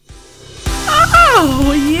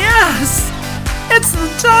yes! It's the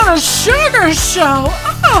Donna Sugar Show!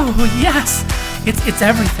 Oh, yes! It's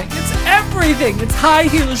everything. It's everything. It's high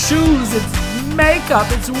heel shoes. It's makeup.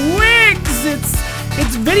 It's wigs.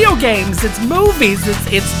 It's video games. It's movies.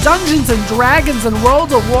 It's Dungeons and Dragons and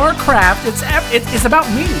World of Warcraft. It's about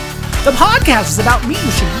me. The podcast is about me.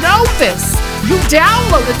 You should know this. You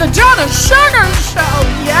downloaded the Donna Sugar Show.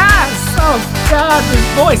 Yes. Oh God, this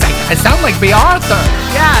voice. I sound like B. Arthur.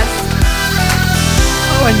 Yes.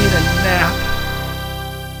 Oh, I need a nap.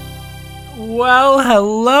 Well,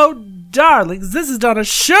 hello, darlings. This is Donna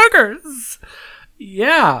Sugars.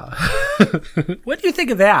 Yeah. What do you think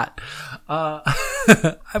of that?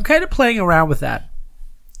 I'm kind of playing around with that.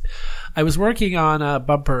 I was working on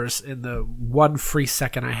bumpers in the one free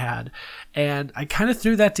second I had, and I kind of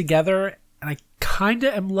threw that together, and I kind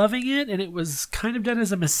of am loving it, and it was kind of done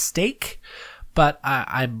as a mistake, but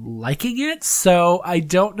I'm liking it, so I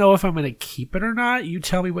don't know if I'm going to keep it or not. You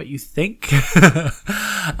tell me what you think.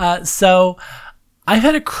 So I've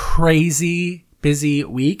had a crazy busy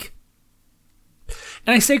week.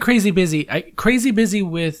 And I say crazy busy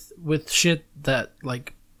with shit that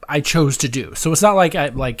like I chose to do. So it's not like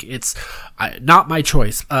it's not my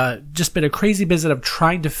choice. Just been a crazy busy of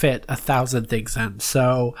trying to fit 1,000 things in.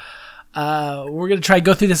 So we're gonna try and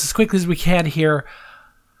go through this as quickly as we can here.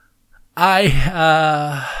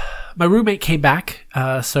 My roommate came back.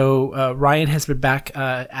 So Ryan has been back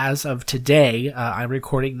as of today. I'm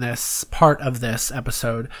recording this part of this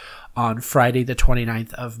episode on Friday, the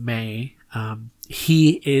 29th of May.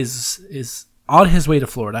 He is on his way to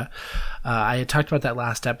Florida. I had talked about that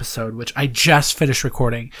last episode, which I just finished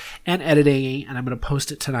recording and editing, and I'm going to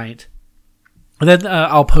post it tonight. And then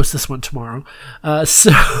I'll post this one tomorrow.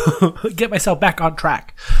 So get myself back on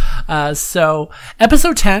track. So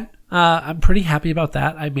episode 10, I'm pretty happy about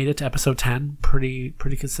that. I made it to episode 10 pretty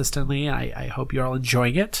consistently. I hope you're all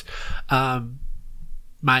enjoying it.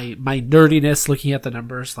 My nerdiness looking at the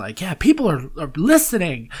numbers, like, yeah, people are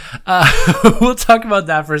listening. We'll talk about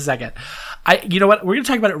that for a second. You know what? We're going to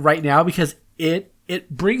talk about it right now because it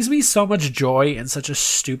brings me so much joy in such a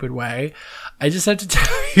stupid way. I just have to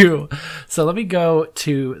tell you. So let me go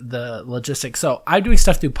to the logistics. So I'm doing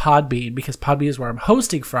stuff through Podbean because Podbean is where I'm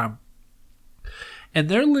hosting from. And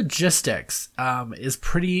their logistics is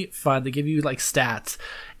pretty fun. They give you like stats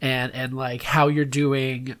and like how you're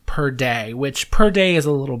doing per day, which per day is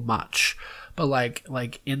a little much. But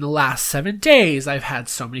like in the last 7 days, I've had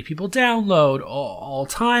so many people download. All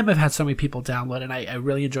time, I've had so many people download, and I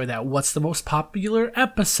really enjoy that. What's the most popular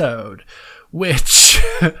episode? Which,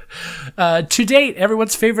 to date,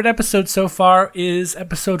 everyone's favorite episode so far is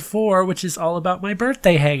episode 4, which is all about my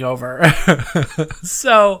birthday hangover.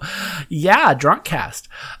 So, yeah, Drunkcast.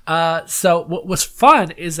 So what's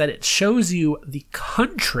fun is that it shows you the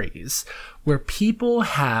countries where people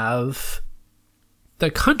have the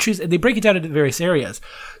countries, and they break it down into various areas.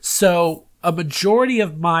 So a majority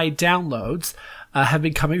of my downloads have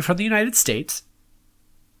been coming from the United States.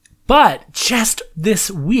 But just this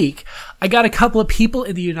week, I got a couple of people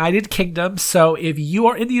in the United Kingdom. So if you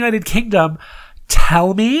are in the United Kingdom,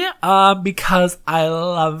 tell me, because I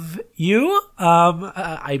love you.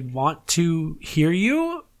 I want to hear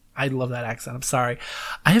you. I love that accent. I'm sorry.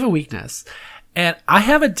 I have a weakness. And I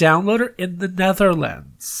have a downloader in the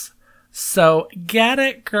Netherlands. So get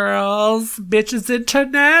it, girls. Bitches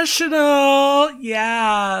International.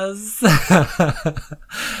 Yes.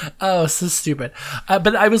 Oh, so stupid.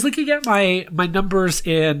 But I was looking at my numbers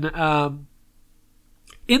in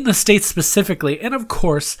the States specifically. And of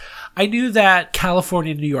course, I knew that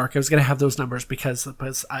California and New York, I was going to have those numbers because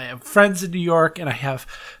I have friends in New York and I have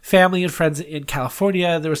family and friends in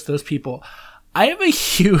California. There was those people. I have a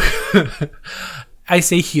huge, I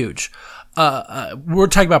say huge. We're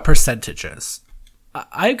talking about percentages.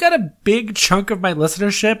 I've got a big chunk of my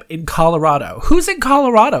listenership in Colorado. Who's in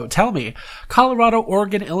Colorado? Tell me. Colorado,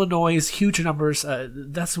 Oregon, Illinois, huge numbers.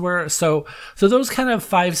 That's where, so those kind of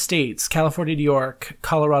 5 states, California, New York,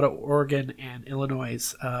 Colorado, Oregon, and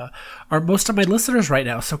Illinois, are most of my listeners right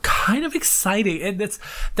now. So kind of exciting. And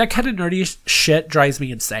that kind of nerdy shit drives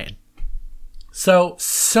me insane. So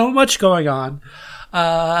much going on.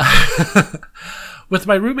 With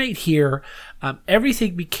my roommate here,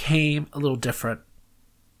 everything became a little different.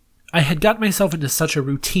 I had gotten myself into such a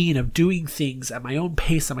routine of doing things at my own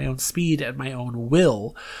pace, at my own speed, at my own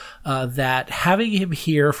will, that having him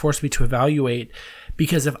here forced me to evaluate,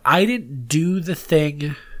 because if I didn't do the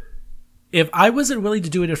thing, if I wasn't willing to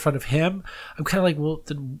do it in front of him, I'm kind of like, well,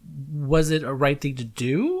 then was it a right thing to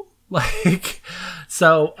do?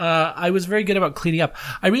 So I was very good about cleaning up.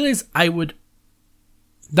 I realized I would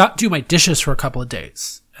not do my dishes for a couple of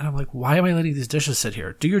days. And I'm like, why am I letting these dishes sit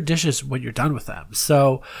here? Do your dishes when you're done with them.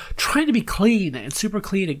 So trying to be clean and super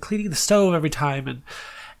clean and cleaning the stove every time.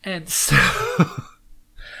 And so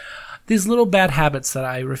these little bad habits that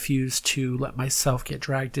I refuse to let myself get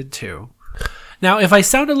dragged into. Now, if I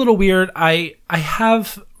sound a little weird, right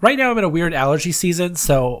now I'm in a weird allergy season,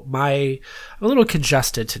 so I'm a little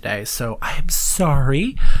congested today, so I am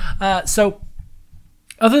sorry. So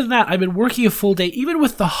other than that, I've been working a full day, even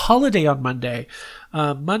with the holiday on Monday.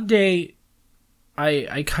 Monday,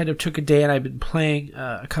 I kind of took a day and I've been playing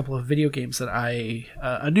a couple of video games that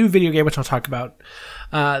a new video game, which I'll talk about,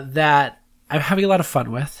 that I'm having a lot of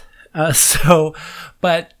fun with.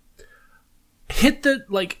 But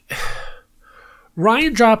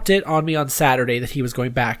Ryan dropped it on me on Saturday that he was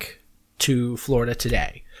going back to Florida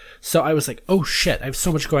today. So I was like, oh shit, I have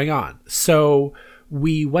so much going on. So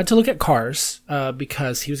we went to look at cars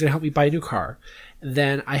because he was going to help me buy a new car.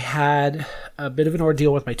 Then I had a bit of an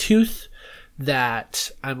ordeal with my tooth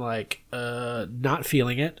that I'm like, not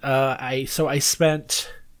feeling it. So I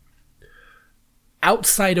spent,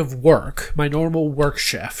 outside of work, my normal work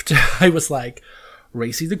shift, I was like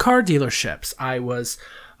racing the car dealerships. I was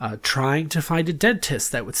trying to find a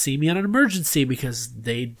dentist that would see me on an emergency because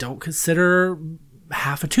they don't consider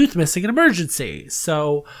half a tooth missing an emergency.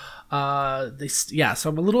 So, so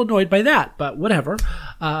I'm a little annoyed by that, but whatever.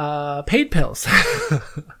 Pain pills.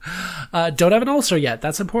 Don't have an ulcer yet.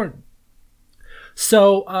 That's important.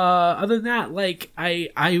 So, other than that, like,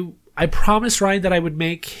 I promised Ryan that I would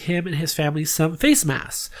make him and his family some face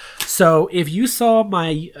masks. So if you saw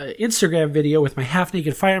my Instagram video with my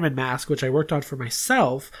half-naked fireman mask, which I worked on for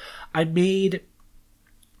myself, I made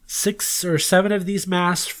 6 or 7 of these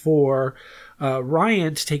masks for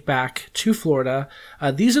Ryan to take back to Florida.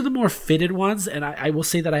 These are the more fitted ones, and I will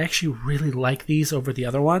say that I actually really like these over the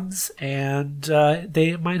other ones, and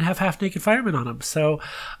they might have half-naked firemen on them. So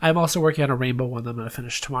I'm also working on a rainbow one that I'm going to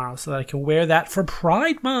finish tomorrow so that I can wear that for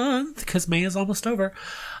Pride Month, because May is almost over.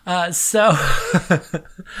 So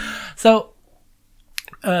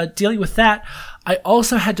dealing with that, I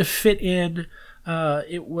also had to fit in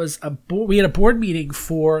we had a board meeting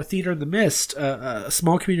for Theater in the Mist, a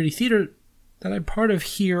small community theater that I'm part of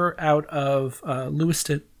here out of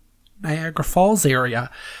Lewiston, Niagara Falls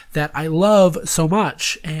area that I love so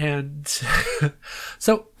much. And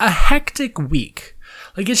so a hectic week.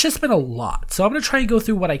 Like, it's just been a lot. So I'm going to try and go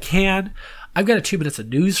through what I can. I've got 2 minutes of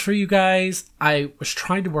news for you guys. I was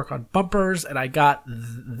trying to work on bumpers, and I got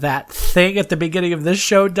that thing at the beginning of this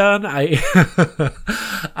show done.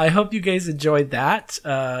 I hope you guys enjoyed that.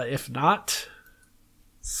 If not,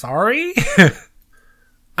 sorry.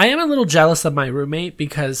 I am a little jealous of my roommate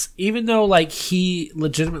because even though like he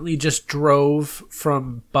legitimately just drove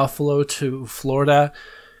from Buffalo to Florida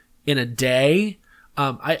in a day,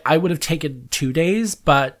 I would have taken 2 days,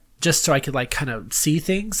 but just so I could like kind of see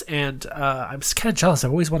things. And I'm just kind of jealous.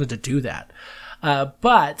 I've always wanted to do that.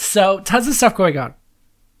 But so tons of stuff going on.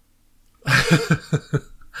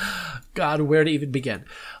 God, where to even begin?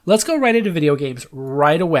 Let's go right into video games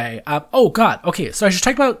right away. Okay, so I should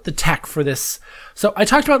talk about the tech for this. So I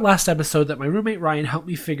talked about last episode that my roommate Ryan helped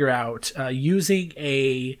me figure out using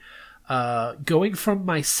going from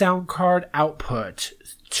my sound card output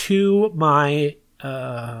to my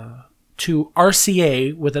to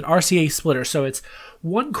RCA with an RCA splitter. So it's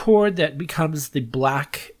one cord that becomes the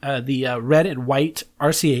red and white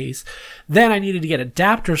RCAs. Then I needed to get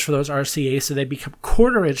adapters for those RCAs so they become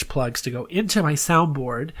 1/4-inch plugs to go into my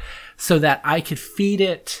soundboard so that I could feed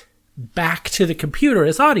it back to the computer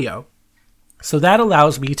as audio. So that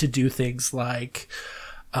allows me to do things like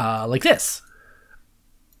this.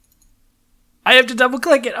 I have to double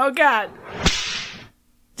click it. Oh God.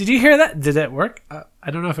 Did you hear that? Did it work? I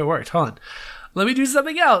don't know if it worked. Hold on. Let me do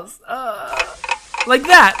something else. Like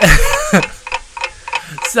that.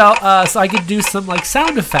 So I could do some like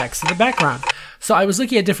sound effects in the background. So I was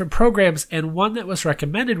looking at different programs, and one that was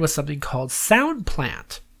recommended was something called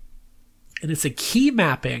SoundPlant. And it's a key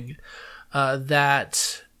mapping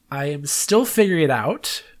that I am still figuring it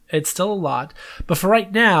out. It's still a lot. But for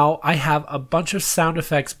right now, I have a bunch of sound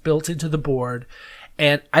effects built into the board.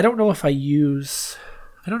 And I don't know if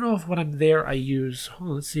when I'm there I use...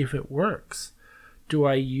 let's see if it works. Do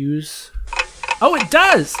I use... Oh, it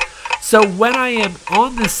does! So when I am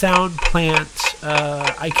on the SoundPlant,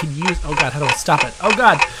 I can use... Oh God, how do I stop it? Oh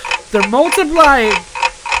God, they're multiplying!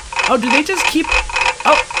 Oh, do they just keep...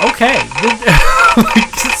 Oh, okay.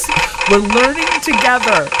 We're learning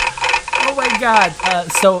together. Oh my God.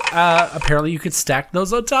 Apparently you could stack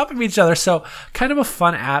those on top of each other. So kind of a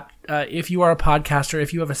fun app. If you are a podcaster,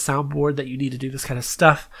 if you have a soundboard that you need to do this kind of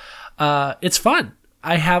stuff, it's fun.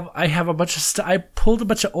 I have a bunch of I pulled a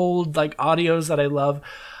bunch of old like audios that I love.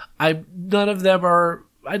 None of them are.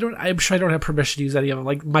 I'm sure I don't have permission to use any of them.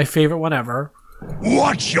 Like my favorite one ever.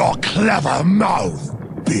 Watch your clever mouth,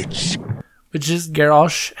 bitch. Which is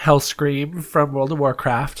Garrosh Hellscream from World of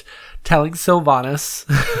Warcraft telling Sylvanas,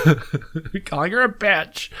 calling her a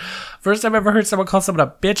bitch. First time I ever heard someone call someone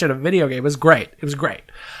a bitch in a video game. It was great.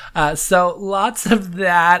 So lots of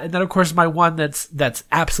that. And then, of course, my one that's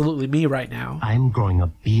absolutely me right now. I'm growing a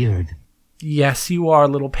beard. Yes, you are,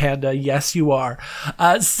 little panda. Yes, you are.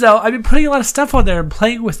 So I've been putting a lot of stuff on there and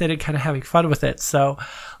playing with it and kind of having fun with it. So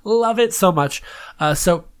love it so much.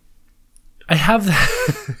 So I have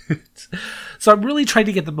that. So I'm really trying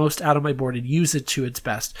to get the most out of my board and use it to its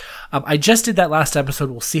best. I just did that last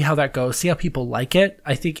episode. We'll see how that goes. See how people like it.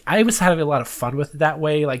 I think I was having a lot of fun with it that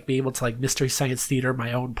way, like being able to like Mystery Science Theater,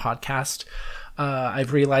 my own podcast.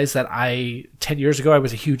 I've realized that 10 years ago, I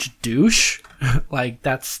was a huge douche. Like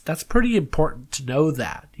that's pretty important to know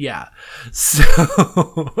that. Yeah. So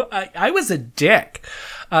I was a dick.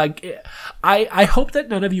 I hope that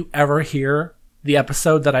none of you ever hear the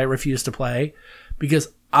episode that I refused to play because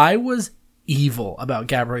I was evil about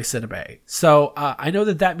Gabrielle Sidibe. So I know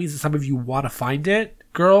that means that some of you want to find it.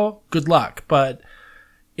 Girl, good luck. But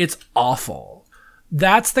it's awful.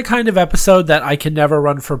 That's the kind of episode that I can never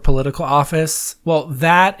run for political office. Well,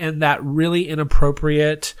 that and that really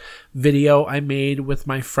inappropriate video I made with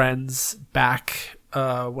my friends back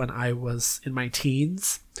when I was in my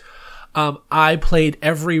teens. I played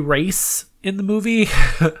every race in the movie.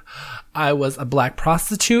 I was a black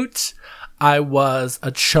prostitute. I was a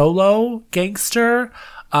cholo gangster.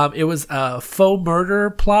 It was a faux murder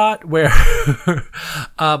plot where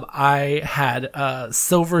I had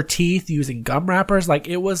silver teeth using gum wrappers. Like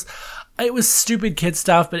it was stupid kid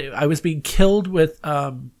stuff, but I was being killed with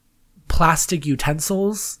plastic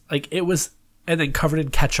utensils. Like it was, and then covered in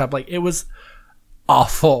ketchup. Like it was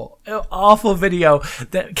awful video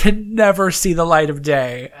that can never see the light of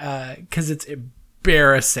day because it's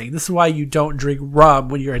embarrassing. This is why you don't drink rum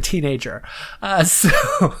when you're a teenager.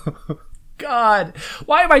 God,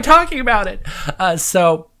 why am I talking about it?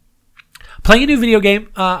 So playing a new video game.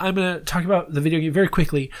 I'm going to talk about the video game very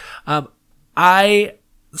quickly. I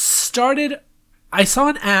saw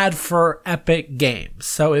an ad for Epic Games.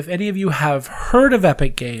 So if any of you have heard of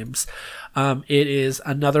Epic Games, it is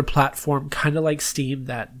another platform kind of like Steam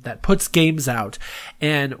that puts games out.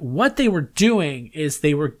 And what they were doing is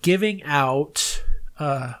they were giving out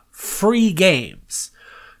free games.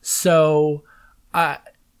 So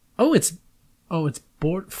it's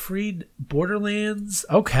free Borderlands.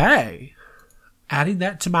 Okay. Adding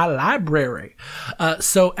that to my library.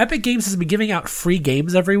 So Epic Games has been giving out free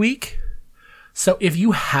games every week. So if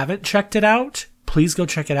you haven't checked it out, please go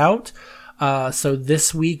check it out. So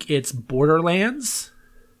this week it's Borderlands.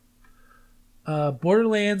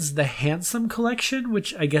 Borderlands The Handsome Collection,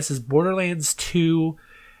 which I guess is Borderlands 2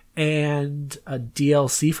 and a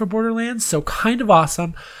DLC for Borderlands. So kind of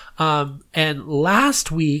awesome. And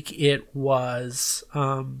last week it was,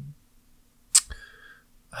 oh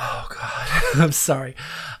God, I'm sorry.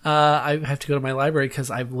 I have to go to my library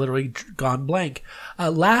because I've literally gone blank.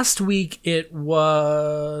 Last week it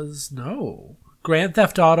was, Grand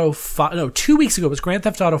Theft Auto 5. No, 2 weeks ago it was Grand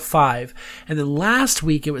Theft Auto 5. And then last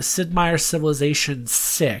week it was Sid Meier's Civilization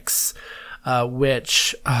 6,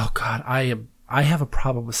 which, oh God, I have a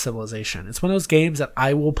problem with Civilization. It's one of those games that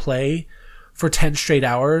I will play for 10 straight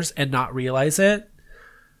hours and not realize it.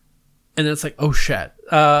 And then it's like, oh shit.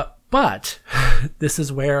 But this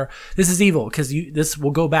is evil because this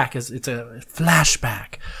will go back as it's a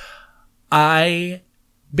flashback. I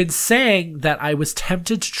been saying that I was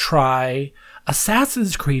tempted to try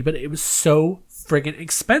Assassin's Creed, but it was so friggin'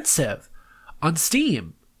 expensive on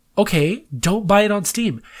Steam. Okay, don't buy it on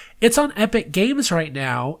Steam. It's on Epic Games right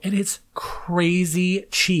now, and it's crazy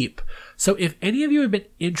cheap. So if any of you have been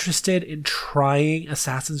interested in trying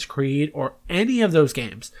Assassin's Creed or any of those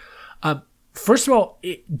games, first of all,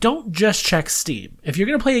 don't just check Steam. If you're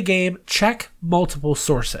going to play a game, check multiple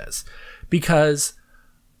sources because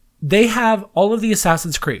they have all of the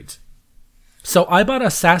Assassin's Creeds. So I bought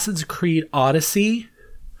Assassin's Creed Odyssey,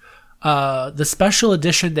 the special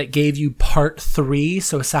edition that gave you Part 3,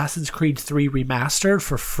 so Assassin's Creed 3 Remastered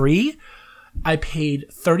for free. I paid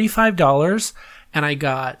 $35 and I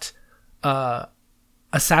got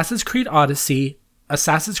Assassin's Creed Odyssey,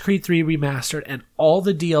 Assassin's Creed 3 Remastered, and all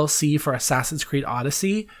the DLC for Assassin's Creed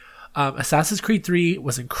Odyssey. Assassin's Creed 3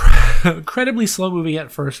 was incredibly slow moving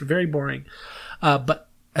at first, very boring. But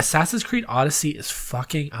Assassin's Creed Odyssey is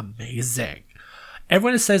fucking amazing.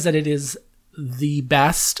 Everyone says that it is the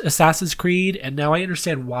best Assassin's Creed, and now I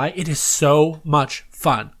understand why. It is so much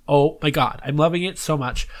fun. Oh my god, I'm loving it so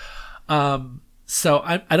much. So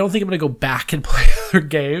I don't think I'm going to go back and play other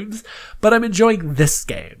games, but I'm enjoying this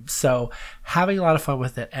game. So having a lot of fun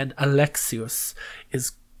with it. And Alexios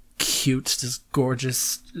is cute, just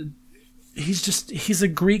gorgeous. He's a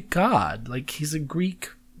Greek god. Like, he's a Greek,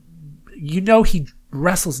 he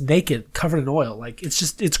wrestles naked, covered in oil. Like,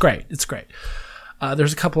 it's great. It's great.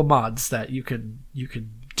 There's a couple of mods that you can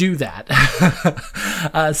do that.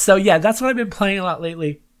 So yeah, that's what I've been playing a lot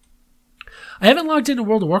lately. I haven't logged into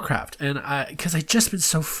World of Warcraft, and because I've just been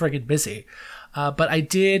so friggin' busy. But I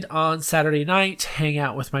did on Saturday night hang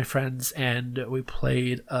out with my friends, and we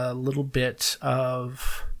played a little bit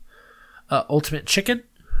of Ultimate Chicken.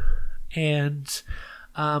 And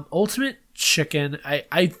Ultimate Chicken,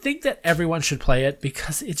 I think that everyone should play it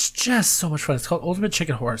because it's just so much fun. It's called Ultimate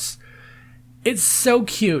Chicken Horse. It's so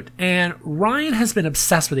cute, and Ryan has been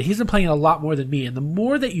obsessed with it. He's been playing it a lot more than me, and the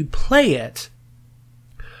more that you play it,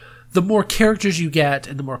 the more characters you get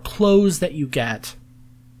and the more clothes that you get.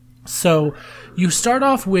 So you start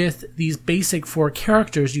off with these basic 4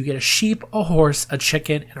 characters. You get a sheep, a horse, a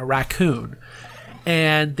chicken, and a raccoon.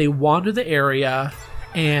 And they wander the area,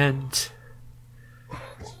 and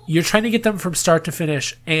you're trying to get them from start to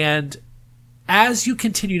finish. And as you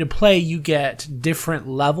continue to play, you get different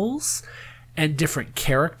levels and different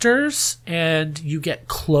characters, and you get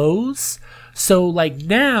clothes. So like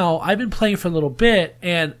now, I've been playing for a little bit,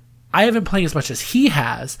 and I haven't played as much as he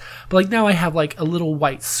has, but like now I have like a little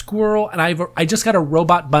white squirrel, and I just got a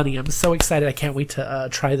robot bunny. I'm so excited. I can't wait to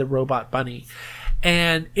try the robot bunny.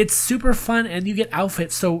 And it's super fun, and you get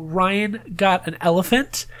outfits. So Ryan got an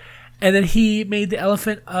elephant, and then he made the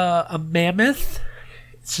elephant a mammoth.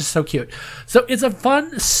 It's just so cute. So it's a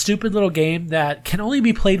fun, stupid little game that can only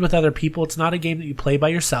be played with other people. It's not a game that you play by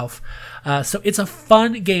yourself. So it's a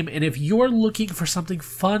fun game, and if you're looking for something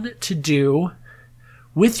fun to do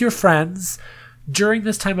with your friends during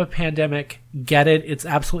this time of pandemic, get it. It's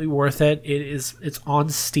absolutely worth it. It's on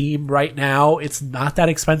Steam right now. It's not that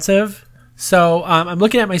expensive. So I'm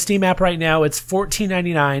looking at my Steam app right now. It's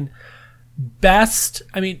 $14.99.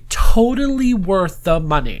 Totally worth the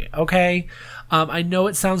money. Okay. I know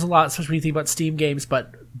it sounds a lot, especially when you think about Steam games,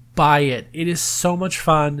 but buy it. It is so much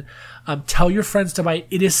fun. Tell your friends to buy it.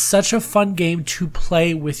 It is such a fun game to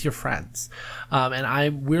play with your friends.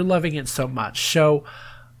 And we're loving it so much. So,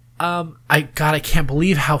 I can't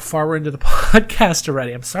believe how far we're into the podcast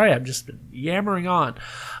already. I'm sorry. I'm just yammering on.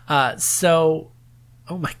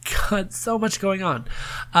 Oh my God, so much going on.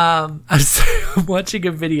 I'm watching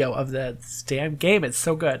a video of that damn game. It's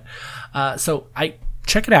so good. So I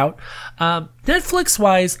check it out. Netflix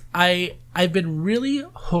wise, I've been really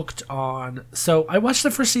hooked on. So I watched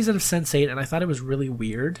the first season of Sense8 and I thought it was really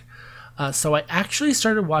weird. So I actually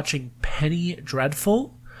started watching Penny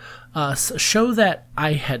Dreadful, a show that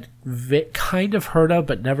I had kind of heard of,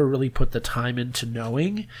 but never really put the time into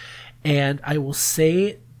knowing. And I will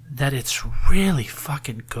say that it's really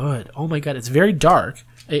fucking good. Oh my God, it's very dark.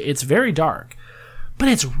 It's very dark, but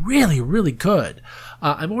it's really, really good.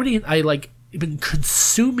 I been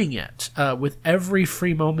consuming it with every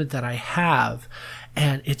free moment that I have.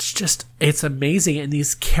 And it's amazing. And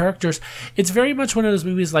these characters, it's very much one of those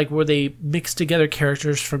movies like where they mix together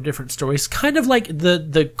characters from different stories, kind of like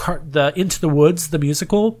the Into the Woods, the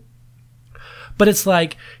musical. But it's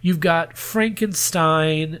like you've got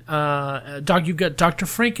Frankenstein, you've got Dr.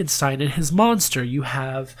 Frankenstein and his monster. You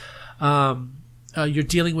have, you're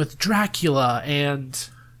dealing with Dracula, and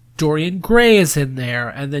Dorian Gray is in there.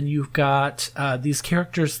 And then you've got these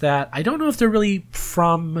characters that I don't know if they're really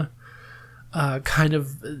from kind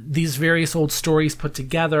of these various old stories put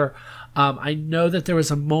together. I know that there was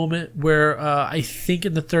a moment where I think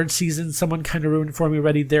in the 3rd season, someone kind of ruined it for me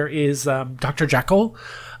already. There is Dr. Jekyll.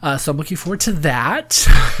 So I'm looking forward to that.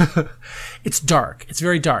 It's dark. It's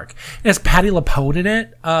very dark. It has Patti LuPone in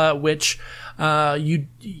it, which you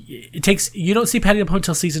don't see Patti LuPone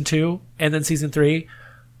until season 2 and then season 3.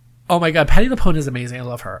 Oh my God, Patti LuPone is amazing. I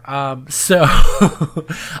love her. So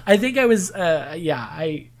I think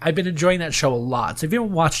I've been enjoying that show a lot. So if you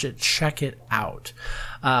haven't watched it, check it out.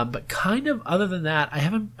 But kind of other than that,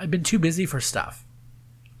 I've been too busy for stuff.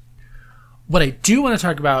 What I do want to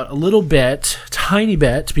talk about a little bit, tiny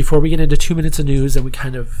bit, before we get into 2 minutes of news and we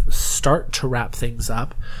kind of start to wrap things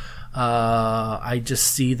up. I just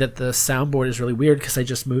see that the soundboard is really weird because I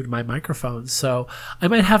just moved my microphone. So I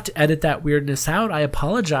might have to edit that weirdness out. I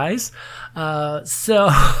apologize. So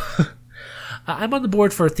I'm on the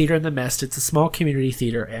board for Theater in the Mist. It's a small community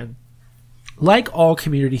theater, and like all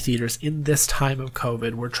community theaters in this time of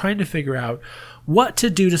COVID, we're trying to figure out what to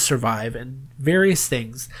do to survive and various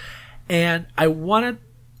things. And I want to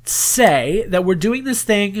say that we're doing this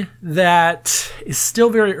thing that is still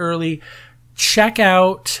very early. Check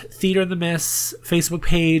out Theater in the Mist's Facebook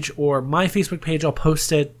page or my Facebook page. I'll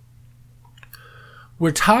post it.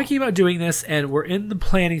 We're talking about doing this and we're in the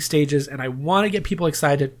planning stages, and I want to get people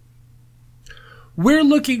excited. We're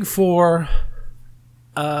looking for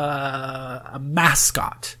a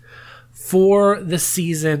mascot for the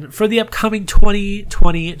season, for the upcoming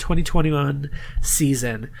 2020-2021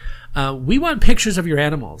 season. We want pictures of your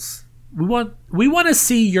animals. We want to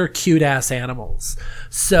see your cute ass animals.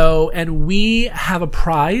 So, and we have a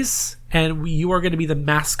prize, and you are going to be the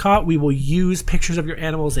mascot. We will use pictures of your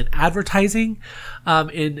animals in advertising,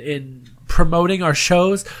 in promoting our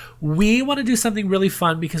shows. We want to do something really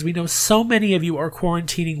fun because we know so many of you are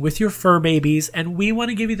quarantining with your fur babies, and we want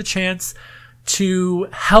to give you the chance to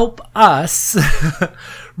help us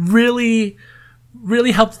really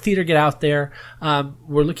help the theater get out there.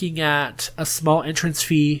 We're looking at a small entrance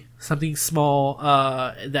fee, something small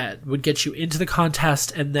that would get you into the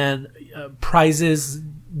contest, and then prizes,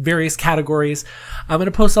 various categories. I'm going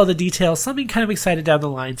to post all the details, something kind of excited down the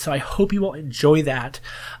line, so I hope you will enjoy that.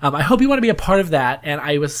 I hope you want to be a part of that, and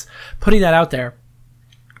I was putting that out there.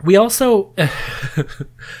 We also...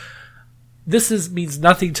 This means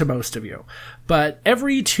nothing to most of you, but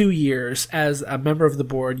every 2 years as a member of the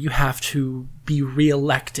board, you have to be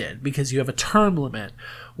reelected because you have a term limit.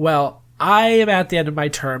 Well, I am at the end of my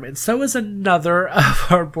term, and so is another of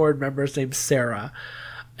our board members named Sarah.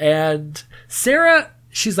 And Sarah,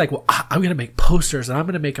 she's like, well, I'm going to make posters and I'm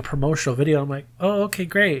going to make a promotional video. I'm like, oh, okay,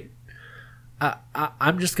 great.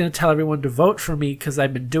 I'm just going to tell everyone to vote for me because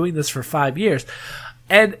I've been doing this for 5 years.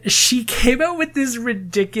 And she came out with this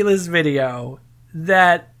ridiculous video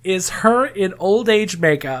that is her in old age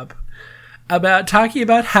makeup about talking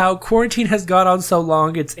about how quarantine has gone on so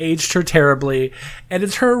long, it's aged her terribly. And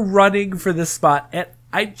it's her running for this spot. And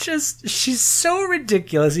she's so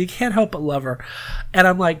ridiculous. You can't help but love her. And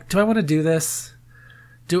I'm like, do I want to do this?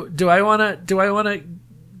 Do I want to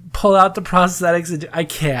pull out the prosthetics? I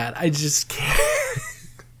can't. I just can't.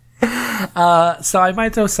 So I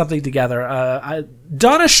might throw something together.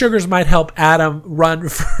 Donna Sugars might help Adam run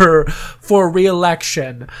for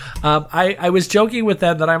re-election. I was joking with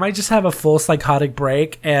them that I might just have a full psychotic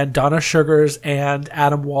break, and Donna Sugars and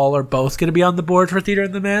Adam Wall are both going to be on the board for Theater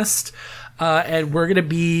in the Mist, and we're going to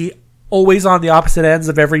be always on the opposite ends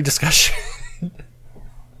of every discussion.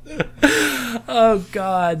 Oh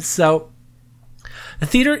God! So the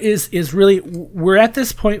theater is really, we're at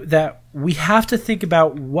this point that we have to think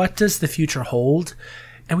about what does the future hold,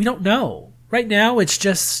 and we don't know. Right now, it's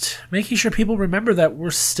just making sure people remember that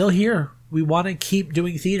we're still here. We want to keep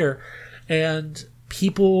doing theater, and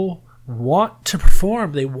people want to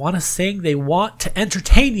perform. They want to sing. They want to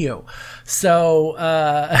entertain you. So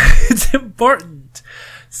it's important.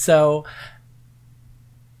 So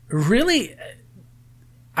really,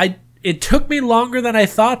 it took me longer than I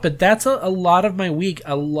thought, but that's a lot of my week.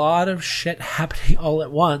 A lot of shit happening all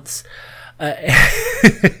at once.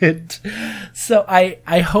 And so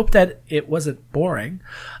I hope that it wasn't boring.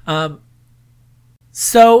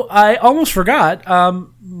 So I almost forgot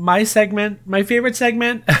my favorite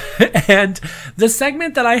segment, and the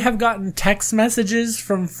segment that I have gotten text messages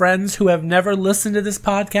from friends who have never listened to this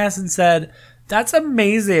podcast and said, that's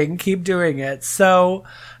amazing, keep doing it. So,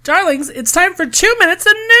 darlings, it's time for 2 minutes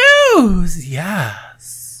of news.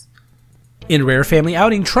 Yes. In rare family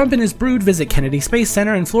outing, Trump and his brood visit Kennedy Space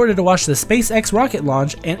Center in Florida to watch the SpaceX rocket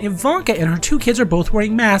launch, and Ivanka and her 2 kids are both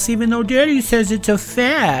wearing masks even though Daddy says it's a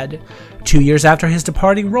fad. 2 years after his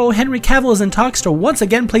departing role, Henry Cavill is in talks to once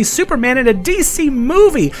again play Superman in a DC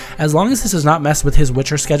movie, as long as this does not mess with his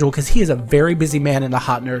Witcher schedule, because he is a very busy man in the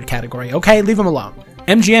hot nerd category. Okay, leave him alone.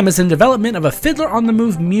 MGM is in development of a Fiddler on the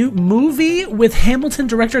Move movie with Hamilton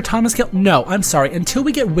director Thomas Gill. No, I'm sorry. Until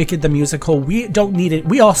we get Wicked the musical, we don't need it.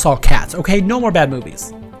 We all saw Cats, okay? No more bad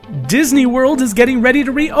movies. Disney World is getting ready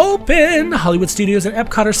to reopen. Hollywood Studios and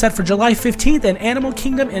Epcot are set for July 15th, and Animal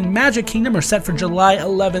Kingdom and Magic Kingdom are set for July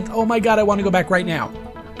 11th. Oh my God, I want to go back right now.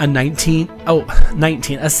 A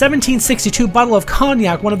 1762 bottle of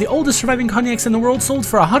cognac, one of the oldest surviving cognacs in the world, sold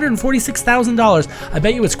for $146,000. I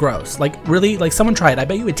bet you it's gross. Like, really? Like, someone try it. I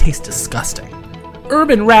bet you it tastes disgusting.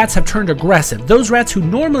 Urban rats have turned aggressive. Those rats who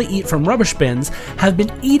normally eat from rubbish bins have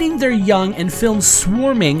been eating their young and filmed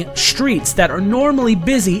swarming streets that are normally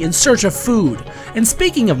busy in search of food. And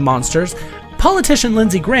speaking of monsters, politician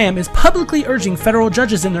Lindsey Graham is publicly urging federal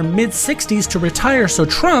judges in their mid-60s to retire so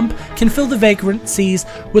Trump can fill the vacancies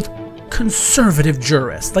with conservative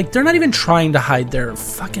jurists. Like, they're not even trying to hide they're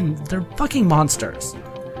fucking monsters.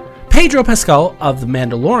 Pedro Pascal of The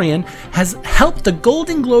Mandalorian has helped the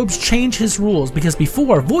Golden Globes change his rules, because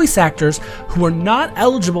before, voice actors who were not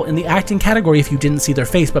eligible in the acting category if you didn't see their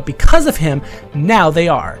face, but because of him, now they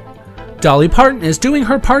are. Dolly Parton is doing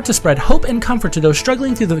her part to spread hope and comfort to those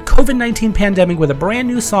struggling through the COVID-19 pandemic with a brand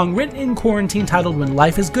new song written in quarantine titled When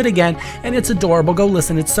Life is Good Again, and it's adorable. Go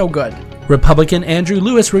listen, it's so good. Republican Andrew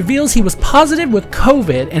Lewis reveals he was positive with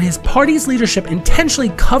COVID, and his party's leadership intentionally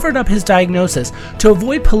covered up his diagnosis to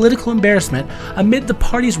avoid political embarrassment amid the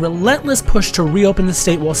party's relentless push to reopen the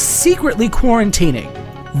state while secretly quarantining.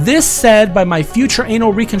 This said by my future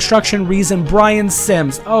anal reconstruction reason, Brian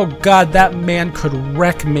Sims. Oh God, that man could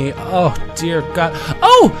wreck me. Oh dear God.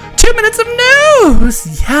 Oh, 2 minutes of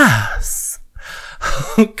news. Yes.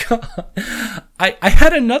 Oh God. I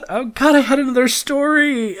had another. Oh God, I had another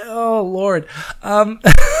story. Oh Lord.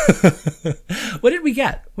 What did we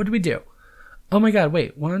get? What did we do? Oh my God.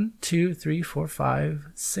 Wait. 1, 2, 3, 4, 5,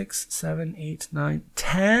 6, 7, 8, 9,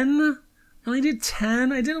 10. I only did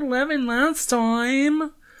 10. I did 11 last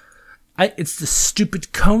time. It's the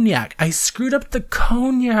stupid cognac. I screwed up the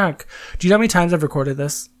cognac. Do you know how many times I've recorded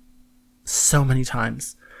this? So many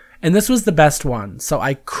times. And this was the best one. So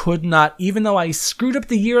I could not, even though I screwed up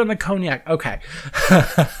the year on the cognac. Okay.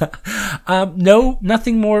 No,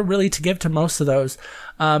 nothing more really to give to most of those.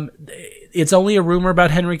 It's only a rumor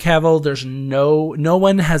about Henry Cavill. There's no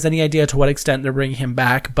one has any idea to what extent they're bringing him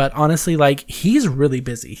back. But honestly, like, he's really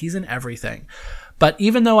busy. He's in everything. But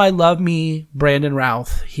even though I love me Brandon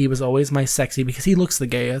Routh, he was always my sexy because he looks the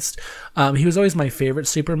gayest. He was always my favorite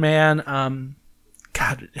Superman.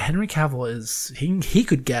 God, Henry Cavill he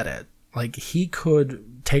could get it. Like, he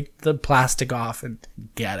could take the plastic off and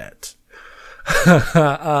get it.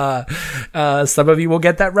 Some of you will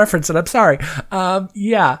get that reference, and I'm sorry. No,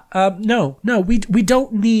 we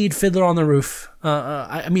don't need Fiddler on the Roof.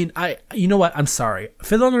 You know what? I'm sorry.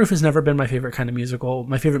 Fiddler on the Roof has never been my favorite kind of musical.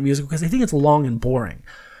 My favorite musical because I think it's long and boring.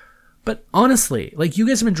 But honestly, like, you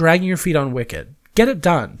guys have been dragging your feet on Wicked. Get it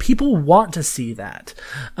done. People want to see that.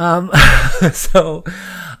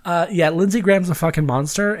 Lindsey Graham's a fucking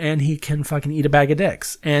monster, and he can fucking eat a bag of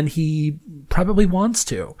dicks, and he probably wants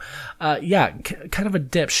to. Kind of a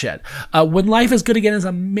dipshit. When Life is Good Again is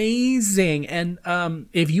amazing, and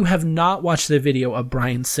if you have not watched the video of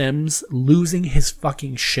Brian Sims losing his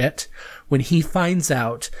fucking shit when he finds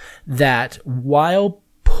out that while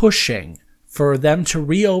pushing for them to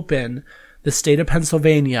reopen the state of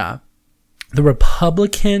Pennsylvania, the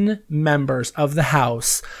Republican members of the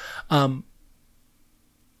House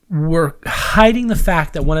were hiding the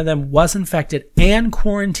fact that one of them was infected and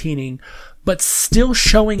quarantining, but still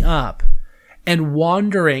showing up and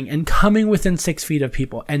wandering and coming within 6 feet of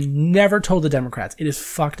people and never told the Democrats. It is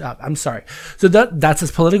fucked up. I'm sorry. So that's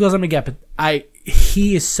as political as I'm gonna get, but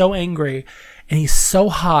he is so angry and he's so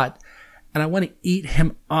hot and I want to eat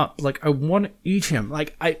him up. Like, I want to eat him.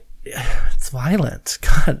 Like, it's violent.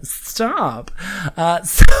 God, stop. God.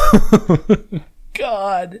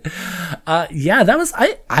 That was,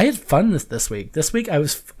 I had fun this week. This week I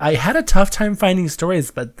had a tough time finding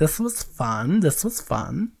stories, but this was fun.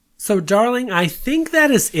 So, darling, I think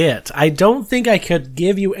that is it. I don't think I could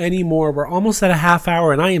give you any more. We're almost at a half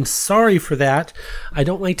hour, and I am sorry for that. I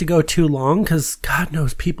don't like to go too long because God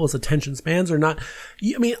knows people's attention spans are not.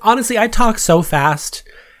 I mean, honestly, I talk so fast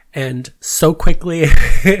and so quickly,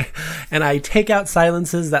 and I take out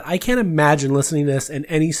silences that I can't imagine listening to this in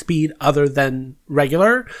any speed other than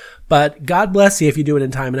regular. But God bless you if you do it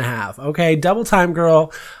in time and a half. Okay, double time,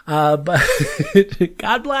 girl. But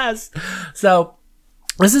God bless. So,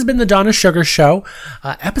 this has been the Donna Sugar Show,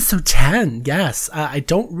 episode 10. Yes, I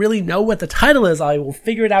don't really know what the title is. I will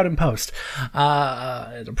figure it out in post.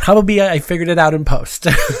 It'll probably be I figured it out in post.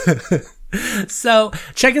 So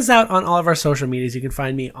check us out on all of our social medias. You can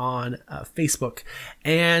find me on Facebook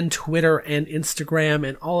and Twitter and Instagram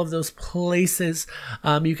and all of those places.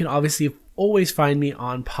 You can obviously always find me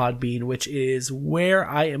on Podbean, which is where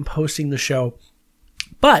I am posting the show.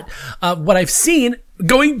 But what I've seen,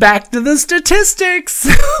 going back to the statistics,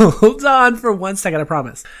 hold on for 1 second, I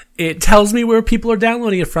promise. It tells me where people are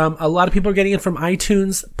downloading it from. A lot of people are getting it from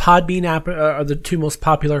iTunes. Podbean app are the two most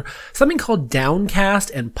popular. Something called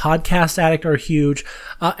Downcast and Podcast Addict are huge.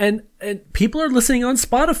 And people are listening on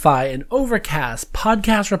Spotify and Overcast,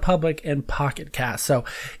 Podcast Republic, and Pocket Cast. So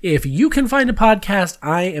if you can find a podcast,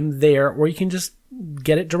 I am there, or you can just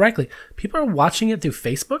get it directly. People are watching it through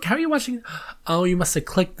Facebook. How are you watching it? Oh, you must have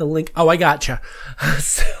clicked the link. Oh, I gotcha.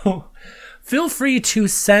 So feel free to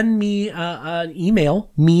send me an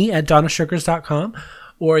email, me@donnasugars.com,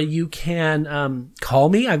 or you can call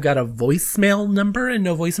me. I've got a voicemail number and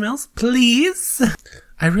no voicemails, please.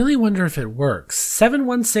 I really wonder if it works.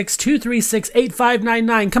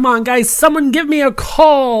 716-236-8599. Come on, guys. Someone give me a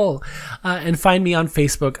call. And find me on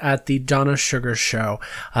Facebook at The Donna Sugar Show.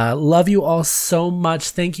 Love you all so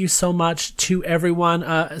much. Thank you so much to everyone.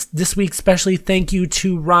 This week, especially thank you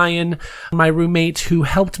to Ryan, my roommate, who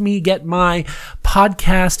helped me get my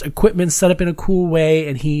podcast equipment set up in a cool way.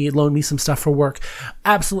 And he loaned me some stuff for work.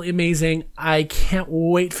 Absolutely amazing. I can't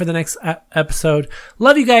wait for the next episode.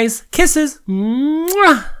 Love you guys. Kisses.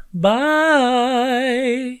 Mwah.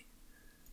 Bye.